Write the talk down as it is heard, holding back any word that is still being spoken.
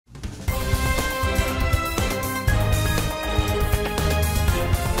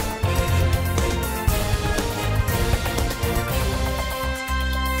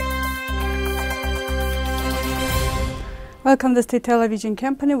Welcome to State Television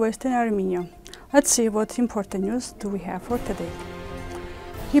Company, Western Armenia. Let's see what important news do we have for today.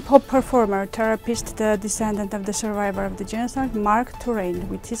 Hip-hop performer, therapist, the descendant of the survivor of the genocide, Turain,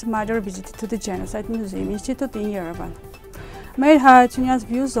 with his mother, visited to the Genocide Museum Institute in Yerevan. Made Harutyunyan's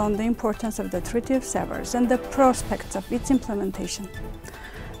views on the importance of the Treaty of Sevres and the prospects of its implementation.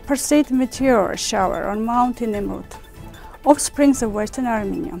 Perseid Meteor shower on Mountain Nemrut. Offsprings of Western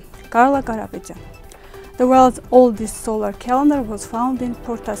Armenia, Karla, Karapetyan. The world's oldest solar calendar was found in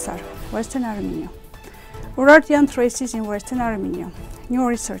Portasar, Western Armenia. Urartian traces in Western Armenia. New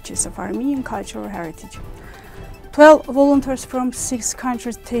researches of Armenian cultural heritage. 12 volunteers from 6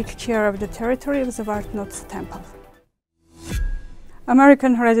 countries take care of the territory of Zvartnots temple.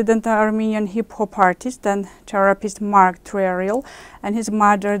 American resident Armenian hip-hop artist and therapist Turain and his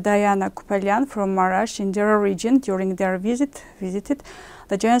mother Diana Kupelyan from Marash in their region during their visited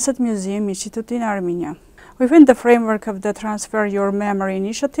the Genocide Museum Institute in Armenia. Within the framework of the Transfer Your Memory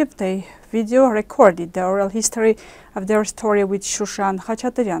initiative, they video recorded the oral history of their story with Shushan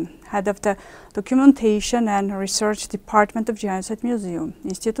Khachaturian, head of the Documentation and Research Department of Genocide Museum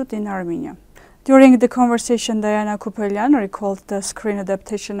Institute in Armenia. During the conversation, Diana Kupelyan recalled the screen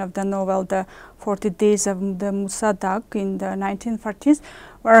adaptation of the novel The 40 Days of the Musa Dagh in the 1940s,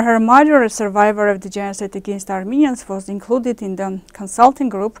 where her mother, a survivor of the genocide against Armenians, was included in the consulting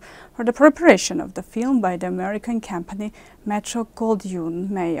group for the preparation of the film by the American company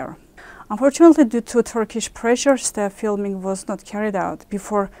Mher. Unfortunately, due to Turkish pressures, the filming was not carried out.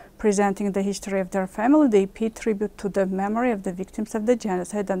 Before presenting the history of their family, they paid tribute to the memory of the victims of the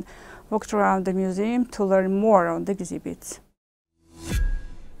genocide and walked around the museum to learn more on the exhibits.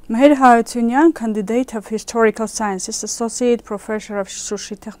 Mher Harutyunyan, candidate of Historical Sciences, Associate Professor of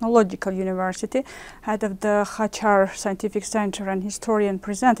Shushi Technological University, head of the Khachar Scientific Center and historian,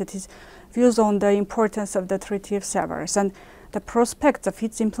 presented his views on the importance of the Treaty of Sevres and the prospects of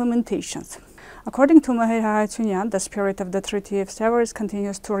its implementations. According to Mher Harutyunyan, the spirit of the Treaty of Sevres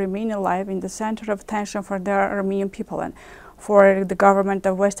continues to remain alive in the center of attention for the Armenian people and for the government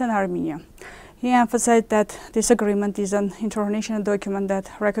of Western Armenia. He emphasized that this agreement is an international document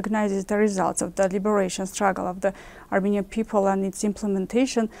that recognizes the results of the liberation struggle of the Armenian people, and its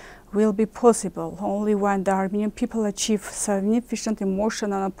implementation will be possible only when the Armenian people achieve sufficient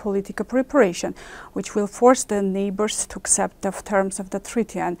emotional and political preparation, which will force the neighbors to accept the terms of the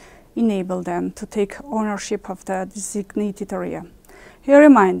treaty and enable them to take ownership of the designated area. He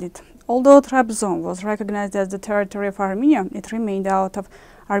reminded, although Trabzon was recognized as the territory of Armenia, it remained out of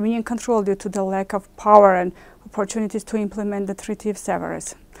Armenian control due to the lack of power and opportunities to implement the Treaty of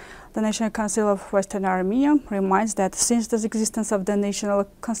Sevres. The National Council of Western Armenia reminds that since the existence of the National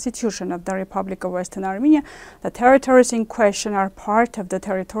Constitution of the Republic of Western Armenia, the territories in question are part of the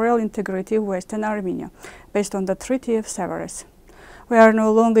territorial integrity of Western Armenia, based on the Treaty of Sevres. We are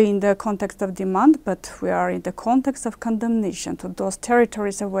no longer in the context of demand, but we are in the context of condemnation to those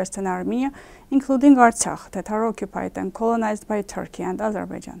territories of Western Armenia, including Artsakh, that are occupied and colonized by Turkey and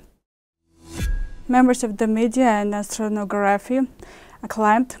Azerbaijan. Members of the media and astronomy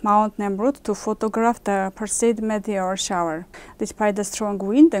climbed Mount Nemrut to photograph the Perseid Meteor shower. Despite the strong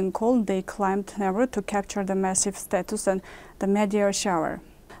wind and cold, they climbed Nemrut to capture the massive status and the meteor shower.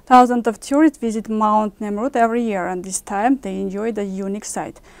 Thousands of tourists visit Mount Nemrut every year, and this time they enjoy the unique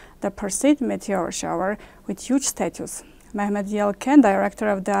sight, the Perseid Meteor shower with huge statues. Mehmet Yelken, director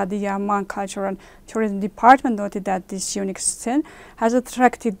of the Adıyaman Culture and Tourism Department, noted that this unique scene has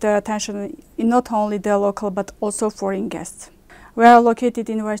attracted the attention in not only the local but also foreign guests. We are located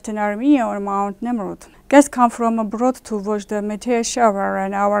in Western Armenia on Mount Nemrut. Guests come from abroad to watch the meteor shower,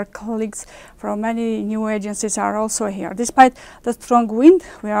 and our colleagues from many new agencies are also here. Despite the strong wind,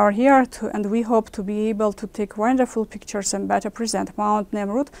 we are here and we hope to be able to take wonderful pictures and better present Mount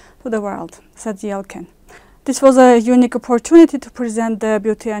Nemrut to the world, said Yelken. This was a unique opportunity to present the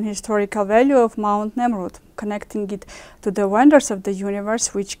beauty and historical value of Mount Nemrut, connecting it to the wonders of the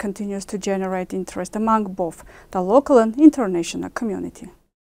universe, which continues to generate interest among both the local and international community.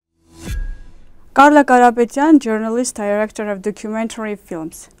 Karla Karapetyan, journalist, director of documentary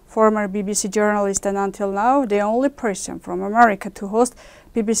films, former BBC journalist and until now the only person from America to host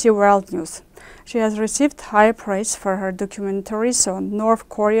BBC World News. She has received high praise for her documentaries on North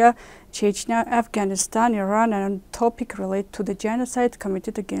Korea, Chechnya, Afghanistan, Iran, and topics related to the genocide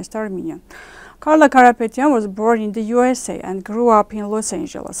committed against Armenia. Karla Karapetyan was born in the USA and grew up in Los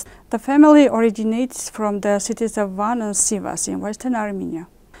Angeles. The family originates from the cities of Van and Sivas in Western Armenia.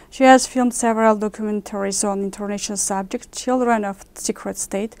 She has filmed several documentaries on international subjects, Children of Secret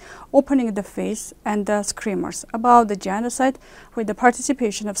State, Opening the Face, and The Screamers, about the genocide with the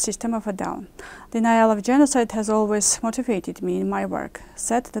participation of System of a Down. Denial of genocide has always motivated me in my work,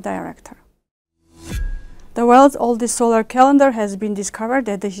 said the director. The world's oldest solar calendar has been discovered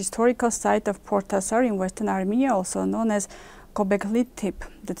at the historical site of Portasar in western Armenia, also known as Göbekli Tepe.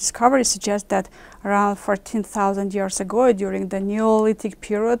 The discovery suggests that around 14,000 years ago, during the Neolithic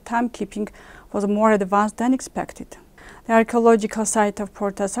period, timekeeping was more advanced than expected. The archaeological site of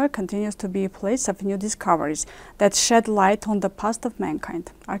Portasar continues to be a place of new discoveries that shed light on the past of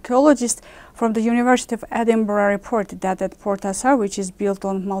mankind. Archaeologists from the University of Edinburgh reported that at Portasar, which is built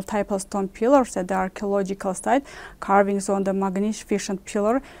on multiple stone pillars at the archaeological site, carvings on the magnificent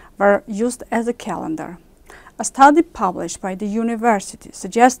pillar were used as a calendar. A study published by the university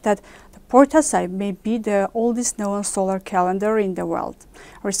suggests that the Portasar may be the oldest known solar calendar in the world.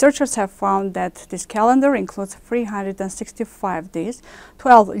 Researchers have found that this calendar includes 365 days,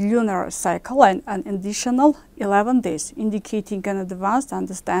 12 lunar cycles, and an additional 11 days, indicating an advanced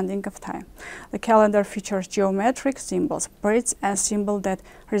understanding of time. The calendar features geometric symbols, birds, and symbols that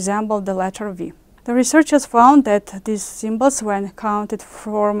resemble the letter V. The researchers found that these symbols, when counted,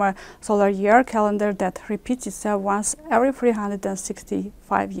 form a solar year calendar that repeats itself once every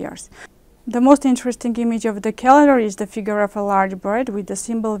 365 years. The most interesting image of the calendar is the figure of a large bird with the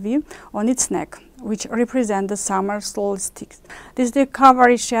symbol V on its neck, which represents the summer solstice. This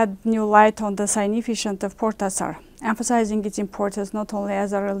discovery shed new light on the significance of Portasar, emphasizing its importance not only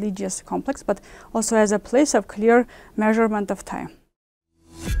as a religious complex, but also as a place of clear measurement of time.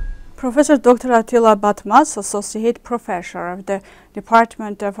 Professor Dr. Attila Batmaz, Associate Professor of the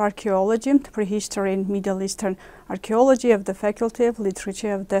Department of Archaeology, Prehistory and Middle Eastern Archaeology of the Faculty of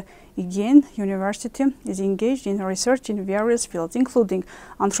Literature of the Aegean University, is engaged in research in various fields, including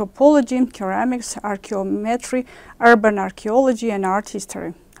anthropology, ceramics, archaeometry, urban archaeology, and art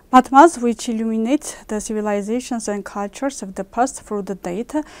history. Batmaz, which illuminates the civilizations and cultures of the past through the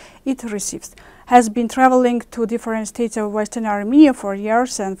data it receives, has been traveling to different states of Western Armenia for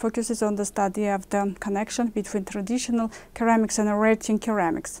years and focuses on the study of the connection between traditional ceramics and Urartian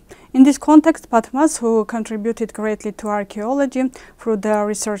ceramics. In this context, Batmaz, who contributed greatly to archaeology through the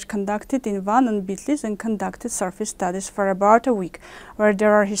research conducted in Van and Bitlis, and conducted surface studies for about a week, where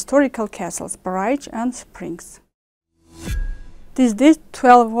there are historical castles, barrages, and springs. These days,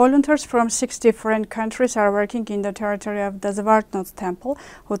 12 volunteers from 6 different countries are working in the territory of the Zvartnots temple,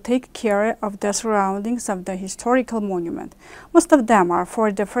 who take care of the surroundings of the historical monument. Most of them are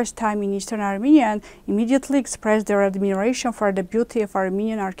for the first time in eastern Armenia and immediately express their admiration for the beauty of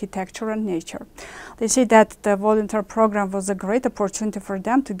Armenian architecture and nature. They say that the volunteer program was a great opportunity for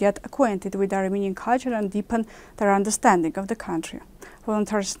them to get acquainted with Armenian culture and deepen their understanding of the country.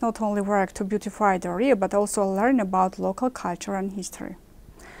 Volunteers not only work to beautify the area, but also learn about local culture and history.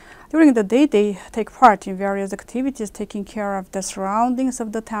 During the day, they take part in various activities, taking care of the surroundings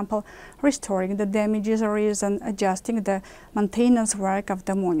of the temple, restoring the damaged areas, and adjusting the maintenance work of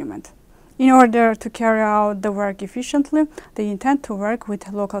the monument. In order to carry out the work efficiently, they intend to work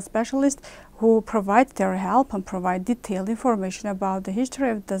with local specialists who provide their help and provide detailed information about the history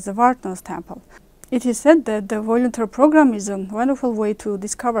of the Zvartnots temple. It is said that the volunteer program is a wonderful way to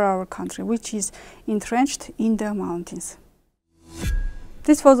discover our country, which is entrenched in the mountains.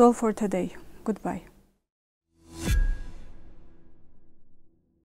 This was all for today. Goodbye.